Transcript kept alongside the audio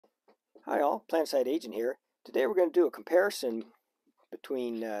Hi all, Planetside Agent here. Today we're going to do a comparison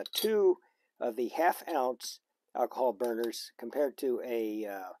between two of the half-ounce alcohol burners compared to a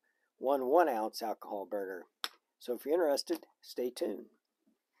 1 ounce alcohol burner. So if you're interested, stay tuned.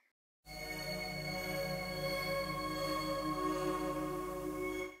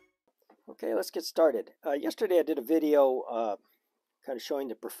 Okay, let's get started. Yesterday I did a video kind of showing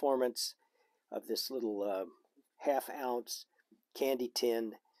the performance of this little half-ounce candy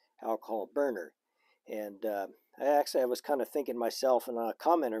tin alcohol burner. And I was kind of thinking myself, and a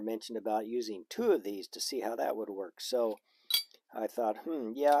commenter mentioned about using two of these to see how that would work. So I thought,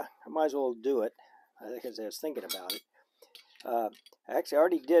 yeah, I might as well do it because I was thinking about it. I actually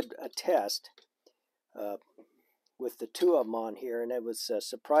already did a test with the two of them on here, and it was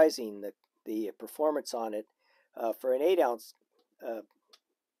surprising the performance on it. For an 8-ounce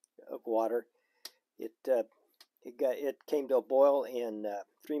of water, it came to a boil in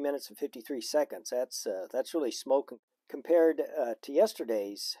 3 minutes and 53 seconds. That's really smoking compared to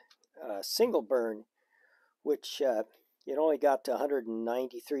yesterday's single burn, which it only got to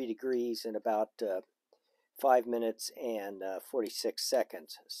 193 degrees in about 5 minutes and 46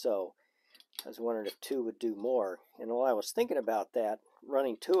 seconds. So I was wondering if two would do more. And while I was thinking about that,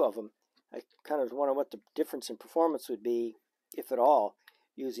 running two of them, I kind of wondered what the difference in performance would be, if at all,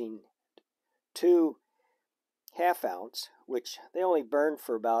 using two half-ounce, which they only burn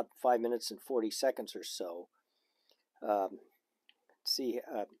for about 5 minutes and 40 seconds or so. See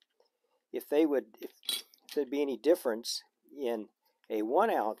if there'd be any difference in a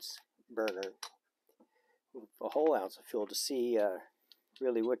 1-ounce burner, a whole ounce of fuel, to see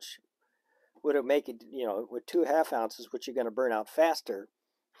really which would it make it. With two half-ounces, which you're going to burn out faster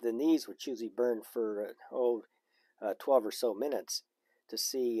than these, which usually burn for 12 or so minutes, to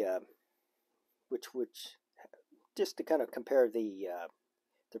see which just to kind of compare the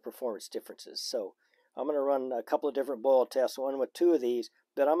performance differences. So I'm going to run a couple of different boil tests, one with two of these,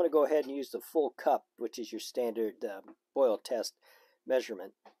 but I'm going to go ahead and use the full cup, which is your standard boil test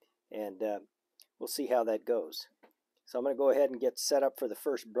measurement, and we'll see how that goes. So I'm going to go ahead and get set up for the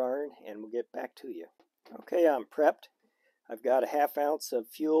first burn, and we'll get back to you. Okay, I'm prepped. I've got a half-ounce of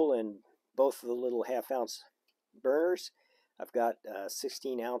fuel in both of the little half-ounce burners. I've got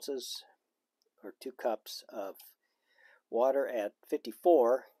 16 ounces or 2 cups of water at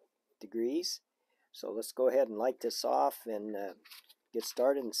 54 degrees. So let's go ahead and light this off and get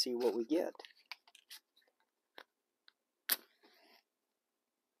started and see what we get.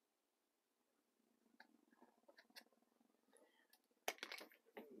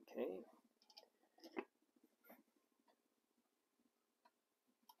 Okay.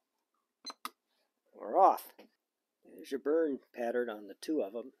 We're off. There's your burn pattern on the two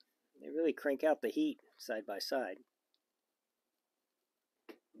of them. They really crank out the heat side by side.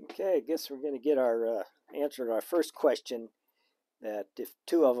 Okay, I guess we're going to get our answer to our first question, that if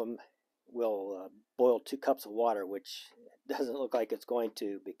two of them will boil 2 cups of water, which doesn't look like it's going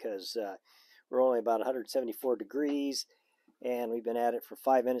to, because we're only about 174 degrees and we've been at it for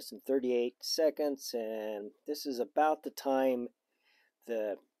 5 minutes and 38 seconds, and this is about the time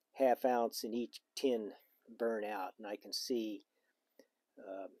the half-ounce in each tin burn out, and I can see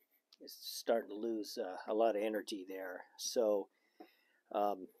it's starting to lose a lot of energy there. So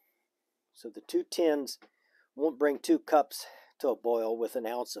so the 2 tins won't bring 2 cups to a boil with an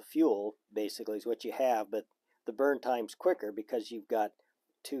ounce of fuel, basically, is what you have, but the burn time's quicker because you've got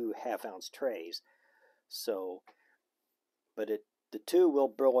 2 half-ounce trays. So, but the 2 will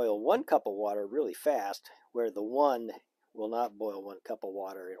boil 1 cup of water really fast, where the 1 will not boil 1 cup of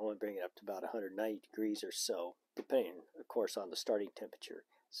water. It only bring it up to about 190 degrees or so, depending, of course, on the starting temperature.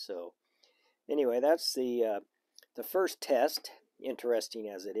 So, anyway, that's the first test, interesting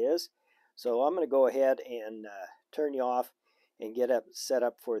as it is. So I'm going to go ahead and turn you off and get set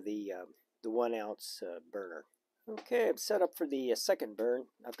up for the 1-ounce burner. Okay, I'm set up for the second burn.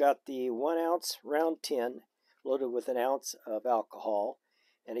 I've got the 1-ounce round tin loaded with an ounce of alcohol,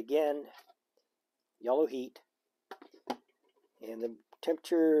 and again, yellow heat, and the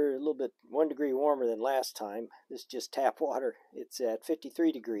temperature a little bit 1 degree warmer than last time. This is just tap water. It's at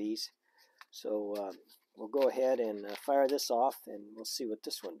 53 degrees. So we'll go ahead and fire this off, and we'll see what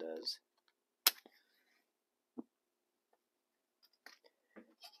this one does.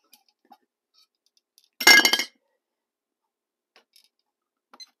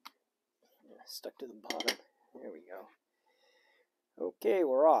 Stuck to the bottom. There we go. Okay,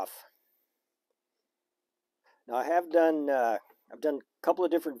 we're off. Now I've done a couple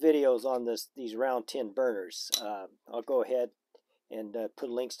of different videos on these round tin burners. I'll go ahead and put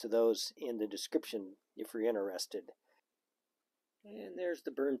links to those in the description if you're interested. And there's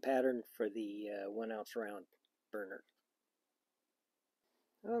the burn pattern for the 1 ounce round burner.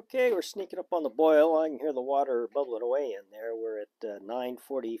 Okay, we're sneaking up on the boil. I can hear the water bubbling away in there. We're at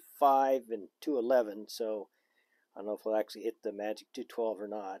 9:45 and 2:11, so I don't know if we'll actually hit the magic 212 or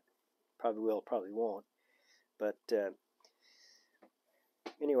not. Probably will, probably won't. But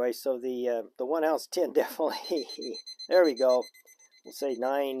anyway, so the 1 ounce tin definitely, there we go. We'll say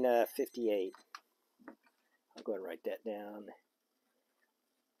 9:58. I'll go ahead and write that down.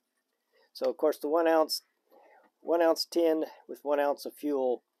 So of course the 1 ounce tin with 1 ounce of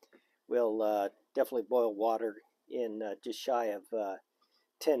fuel will definitely boil water in just shy of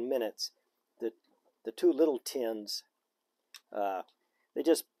 10 minutes. The two little tins, the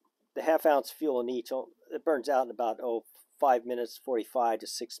half ounce fuel in each, it burns out in about 5 minutes, 45 to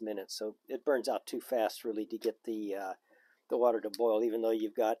 6 minutes. So it burns out too fast really to get the water to boil, even though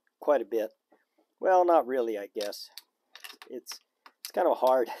you've got quite a bit. Well, not really, I guess. It's kind of a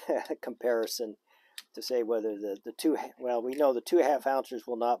hard comparison to say whether the two, well, we know the 2 half ounces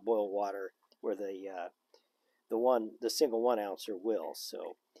will not boil water, where the single 1 ouncer will.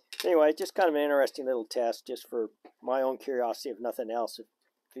 So anyway, just kind of an interesting little test, just for my own curiosity, if nothing else. If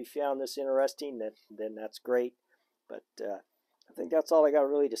you found this interesting, then that's great. But I think that's all I got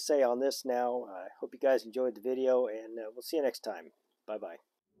really to say on this now. I hope you guys enjoyed the video, and we'll see you next time. Bye-bye.